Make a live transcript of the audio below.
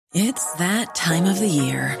It's that time of the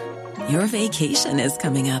year. Your vacation is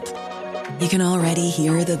coming up. You can already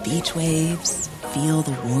hear the beach waves, feel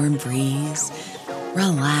the warm breeze,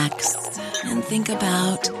 relax, and think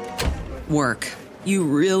about work. You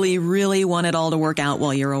really, really want it all to work out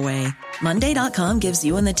while you're away. Monday.com gives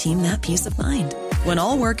you and the team that peace of mind. When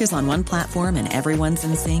all work is on one platform and everyone's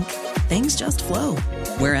in sync, things just flow.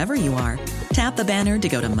 Wherever you are, tap the banner to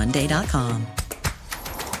go to Monday.com.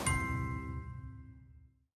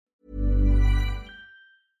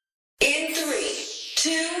 In 3, 2,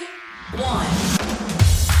 1.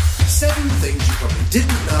 7 things you probably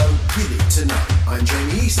didn't know you need to know. I'm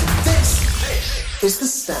Jamie East, and this is the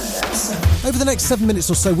Standout 7. Over the next 7 minutes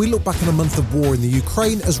or so, we look back on a month of war in the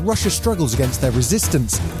Ukraine as Russia struggles against their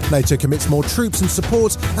resistance. NATO commits more troops and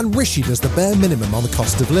support, and Rishi does the bare minimum on the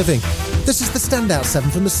cost of living. This is the Standout 7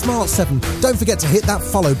 from the Smart 7. Don't forget to hit that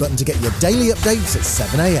follow button to get your daily updates at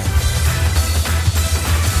 7 a.m.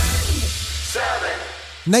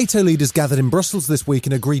 NATO leaders gathered in Brussels this week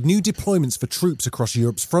and agreed new deployments for troops across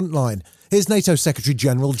Europe's front line. Here's NATO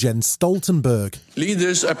Secretary-General Jens Stoltenberg.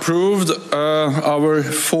 Leaders approved our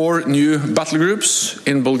 4 new battle groups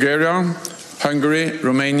in Bulgaria, Hungary,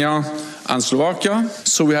 Romania and Slovakia.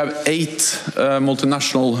 So we have 8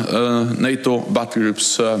 multinational NATO battle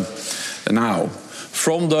groups now.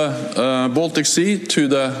 From the Baltic Sea to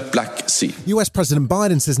the Black Sea. US President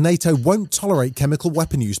Biden says NATO won't tolerate chemical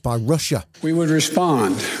weapon use by Russia. We would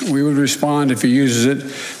respond. We would respond if he uses it.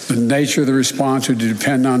 The nature of the response would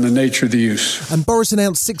depend on the nature of the use. And Boris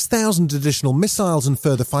announced 6,000 additional missiles and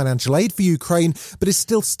further financial aid for Ukraine, but is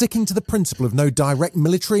still sticking to the principle of no direct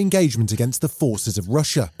military engagement against the forces of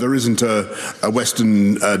Russia. There isn't a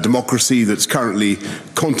Western democracy that's currently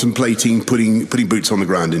contemplating putting boots on the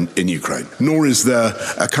ground in Ukraine, nor is there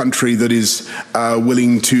a country that is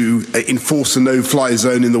willing to enforce a no-fly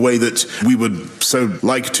zone in the way that we would so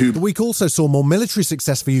like to. The week also saw more military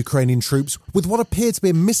success for Ukrainian troops, with what appeared to be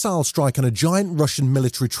a missile strike on a giant Russian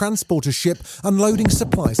military transporter ship unloading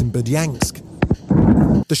supplies in Berdyansk.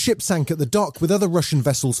 The ship sank at the dock with other Russian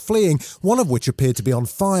vessels fleeing, one of which appeared to be on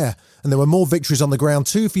fire. And there were more victories on the ground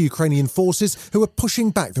too for Ukrainian forces who were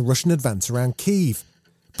pushing back the Russian advance around Kyiv.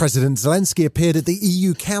 President Zelensky appeared at the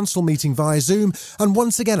EU Council meeting via Zoom and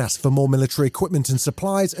once again asked for more military equipment and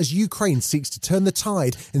supplies as Ukraine seeks to turn the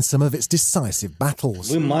tide in some of its decisive battles.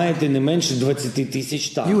 You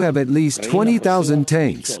have at least 20,000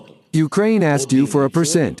 tanks. Ukraine asked you for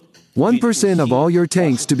 1% of all your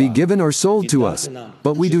tanks to be given or sold to us,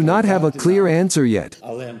 but we do not have a clear answer yet.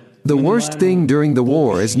 The worst thing during the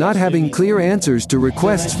war is not having clear answers to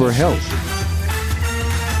requests for help.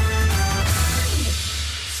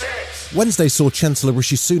 Wednesday saw Chancellor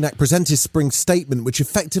Rishi Sunak present his spring statement, which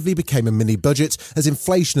effectively became a mini-budget as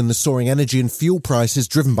inflation and the soaring energy and fuel prices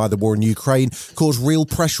driven by the war in Ukraine caused real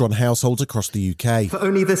pressure on households across the UK. For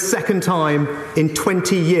only the second time in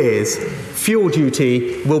 20 years, fuel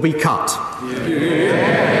duty will be cut.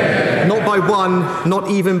 Yeah. Not by 1,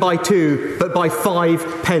 not even by 2, but by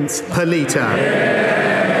 5 pence per litre.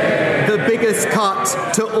 The biggest cut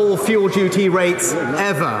to all fuel duty rates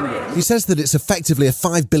ever. He says that it's effectively a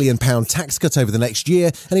 £5 billion tax cut over the next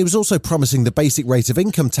year, and he was also promising the basic rate of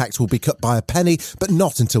income tax will be cut by a penny, but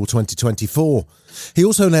not until 2024. He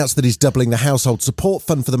also announced that he's doubling the household support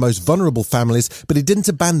fund for the most vulnerable families, but he didn't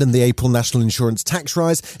abandon the April national insurance tax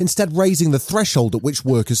rise, instead raising the threshold at which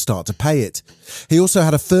workers start to pay it. He also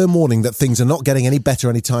had a firm warning that things are not getting any better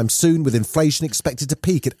anytime soon, with inflation expected to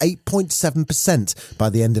peak at 8.7% by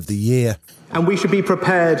the end of the year. And we should be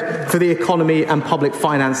prepared for the economy and public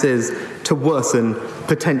finances to worsen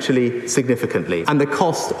potentially significantly. And the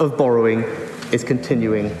cost of borrowing is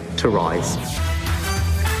continuing to rise.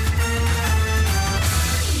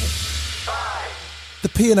 The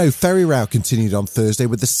P&O ferry row continued on Thursday,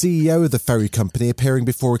 with the CEO of the ferry company appearing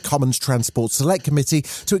before a Commons Transport Select Committee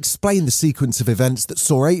to explain the sequence of events that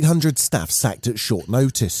saw 800 staff sacked at short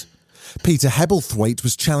notice. Peter Hebblethwaite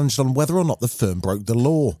was challenged on whether or not the firm broke the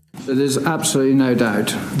law. There's absolutely no doubt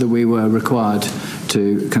that we were required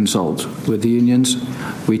to consult with the unions.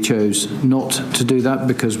 We chose not to do that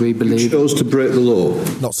because we believe... You chose to break the law.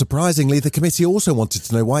 Not surprisingly, the committee also wanted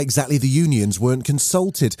to know why exactly the unions weren't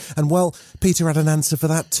consulted. And, well, Peter had an answer for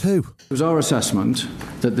that too. It was our assessment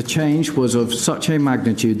that the change was of such a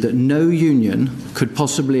magnitude that no union could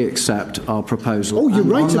possibly accept our proposal. Oh, you're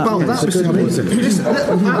right about that.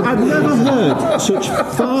 I've never heard such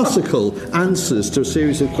farcical answers to a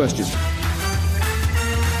series of questions.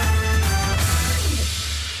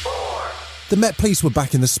 The Met Police were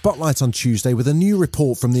back in the spotlight on Tuesday with a new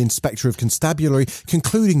report from the Inspector of Constabulary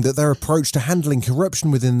concluding that their approach to handling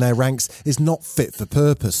corruption within their ranks is not fit for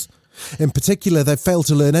purpose. In particular, they've failed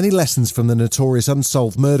to learn any lessons from the notorious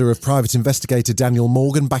unsolved murder of private investigator Daniel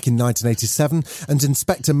Morgan back in 1987, and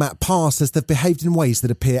Inspector Matt Parr says they've behaved in ways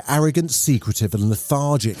that appear arrogant, secretive and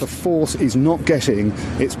lethargic. The force is not getting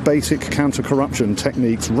its basic counter-corruption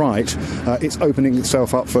techniques right. It's opening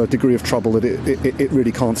itself up for a degree of trouble that it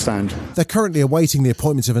really can't stand. They're currently awaiting the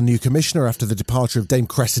appointment of a new commissioner after the departure of Dame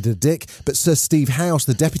Cressida Dick, but Sir Steve House,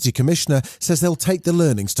 the Deputy Commissioner, says they'll take the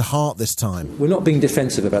learnings to heart this time. We're not being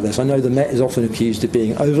defensive about this. I know the Met is often accused of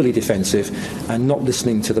being overly defensive and not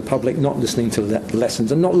listening to the public, not listening to the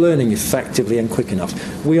lessons and not learning effectively and quick enough.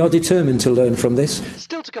 We are determined to learn from this.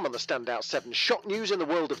 Still to come on the Standout 7, shock news in the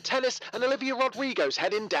world of tennis, and Olivia Rodrigo's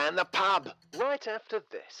heading down the pub. Right after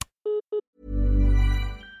this.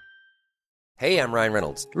 Hey, I'm Ryan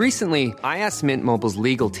Reynolds. Recently, I asked Mint Mobile's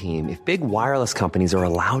legal team if big wireless companies are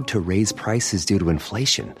allowed to raise prices due to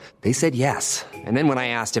inflation. They said yes. And then when I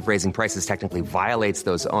asked if raising prices technically violates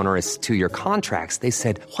those onerous 2-year contracts, they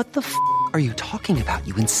said, "What the f*** are you talking about,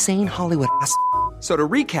 you insane Hollywood ass?" So to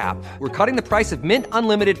recap, we're cutting the price of Mint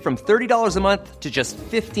Unlimited from $30 a month to just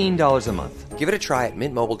 $15 a month. Give it a try at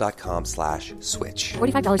mintmobile.com/switch.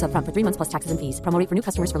 $45 up front for 3 months plus taxes and fees. Promo rate for new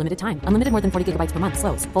customers for limited time. Unlimited more than 40 gigabytes per month.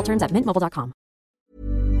 Slows full terms at mintmobile.com.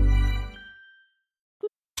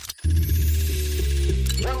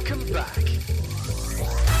 Welcome back.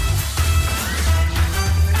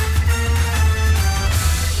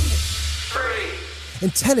 In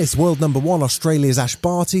tennis, world number 1 Australia's Ash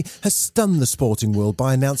Barty has stunned the sporting world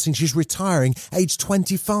by announcing she's retiring aged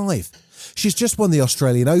 25. She's just won the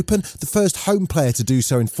Australian Open, the first home player to do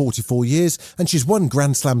so in 44 years, and she's won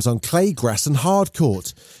Grand Slams on clay, grass and hard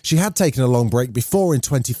court. She had taken a long break before in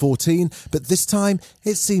 2014, but this time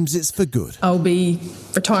it seems it's for good. I'll be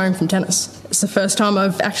retiring from tennis. It's the first time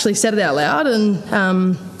I've actually said it out loud,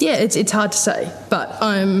 and it's hard to say, but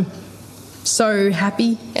I'm so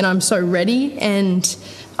happy and I'm so ready, and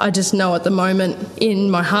I just know at the moment in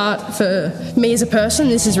my heart, for me as a person,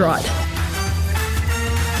 this is right.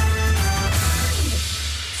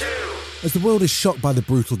 As the world is shocked by the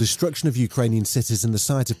brutal destruction of Ukrainian cities and the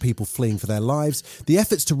sight of people fleeing for their lives, the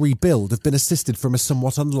efforts to rebuild have been assisted from a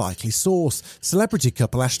somewhat unlikely source, celebrity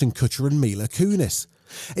couple Ashton Kutcher and Mila Kunis.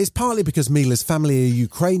 It's partly because Mila's family are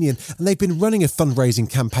Ukrainian and they've been running a fundraising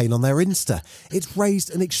campaign on their Insta. It's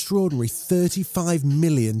raised an extraordinary $35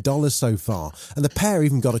 million so far, and the pair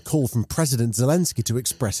even got a call from President Zelensky to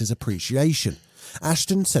express his appreciation.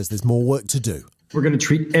 Ashton says there's more work to do. We're going to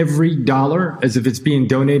treat every dollar as if it's being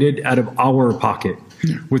donated out of our pocket,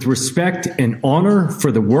 with respect and honor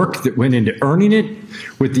for the work that went into earning it,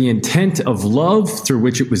 with the intent of love through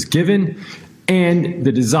which it was given, and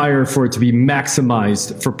the desire for it to be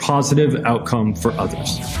maximized for positive outcome for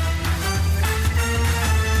others.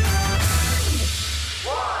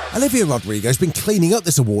 Olivia Rodrigo's been cleaning up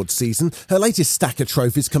this awards season. Her latest stack of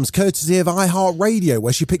trophies comes courtesy of iHeartRadio,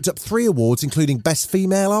 where she picked up 3 awards, including Best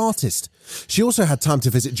Female Artist. She also had time to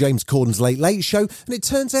visit James Corden's Late Late Show, and it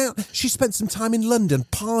turns out she spent some time in London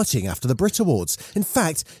partying after the Brit Awards. In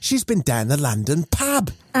fact, she's been down the London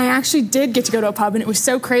pub. I actually did get to go to a pub, and it was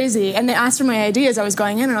so crazy. And they asked for my ID as I was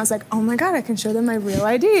going in, and I was like, oh my God, I can show them my real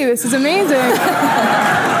ID. This is amazing.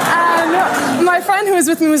 My friend who was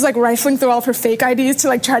with me was like rifling through all of her fake IDs to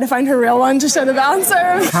like try to find her real one to show the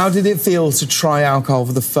bouncer. How did it feel to try alcohol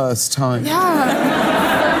for the first time?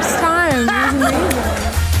 Yeah, first time. It was amazing.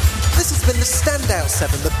 This has been the Standout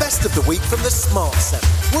 7, the best of the week from the Smart 7.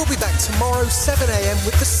 We'll be back tomorrow, 7 a.m.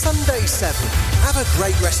 with the Sunday 7. Have a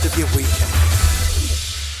great rest of your weekend.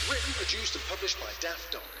 Written, produced and published by Daft